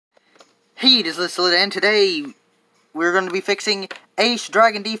Hey, it is Listed, and today we're going to be fixing Ace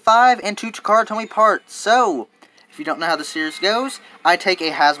Dragon D5 and 2 Takara Tomy parts. So, if you don't know how the series goes, I take a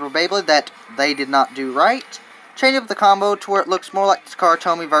Hasbro Beyblade that they did not do right, change up the combo to where it looks more like the Takara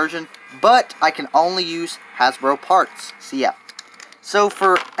Tomy version, but I can only use Hasbro parts. So yeah. So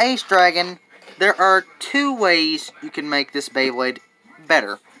for Ace Dragon, there are two ways you can make this Beyblade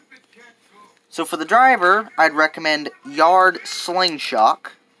better. So for the driver, I'd recommend Yard Sling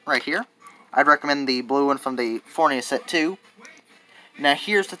Shock, right here. I'd recommend the blue one from the Fornia set 2. Now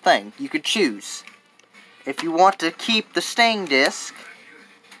here's the thing, you could choose. If you want to keep the Sting disc,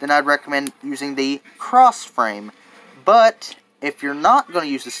 then I'd recommend using the cross frame. But if you're not going to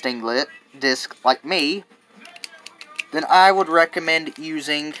use the Sting disc like me, then I would recommend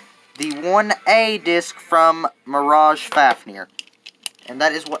using the 1A disc from Mirage Fafnir. And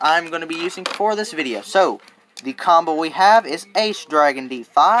that is what I'm going to be using for this video. So, the combo we have is Ace Dragon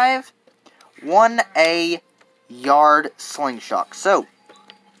D5, 1A Yard Sling Shock. So,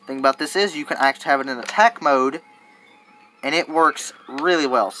 the thing about this is you can actually have it in attack mode, and it works really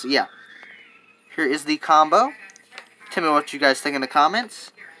well. So yeah, here is the combo. Tell me what you guys think in the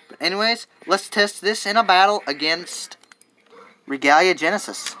comments. But anyways, let's test this in a battle against Regalia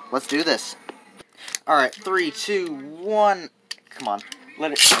Genesis. Let's do this. Alright, 3, 2, 1. Come on.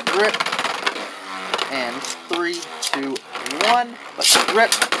 Let it rip. And 3, 2, 1. Let's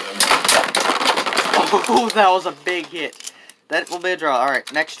rip. Oh, that was a big hit. That will be a draw.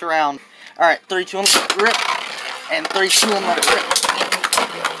 Alright, next round. Alright, 3, 2, 1, let it rip. And 3, 2, 1, let it rip.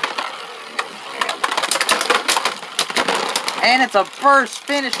 And it's a burst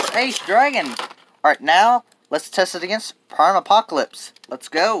finish for Ace Dragon. Alright, now, let's test it against Prime Apocalypse. Let's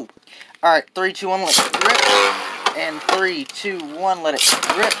go. Alright, 3, 2, 1, let it rip. And 3, 2, 1, let it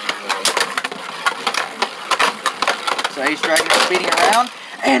rip. So Ace Dragon is speeding around.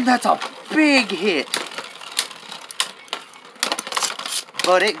 And that's a big hit.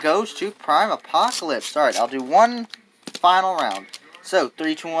 But it goes to Prime Apocalypse. Alright, I'll do one final round. So,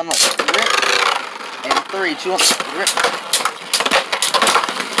 3, 2, 1, let's rip. And 3, 2, 1, let's rip.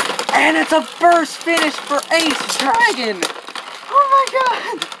 And it's a burst finish for Ace Dragon! Oh my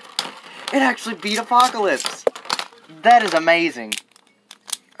god! It actually beat Apocalypse. That is amazing.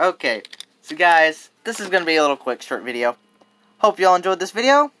 Okay, so guys, this is going to be a little quick, short video. Hope y'all enjoyed this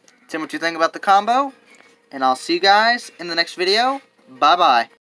video. Tell me what you think about the combo. And I'll see you guys in the next video. Bye-bye.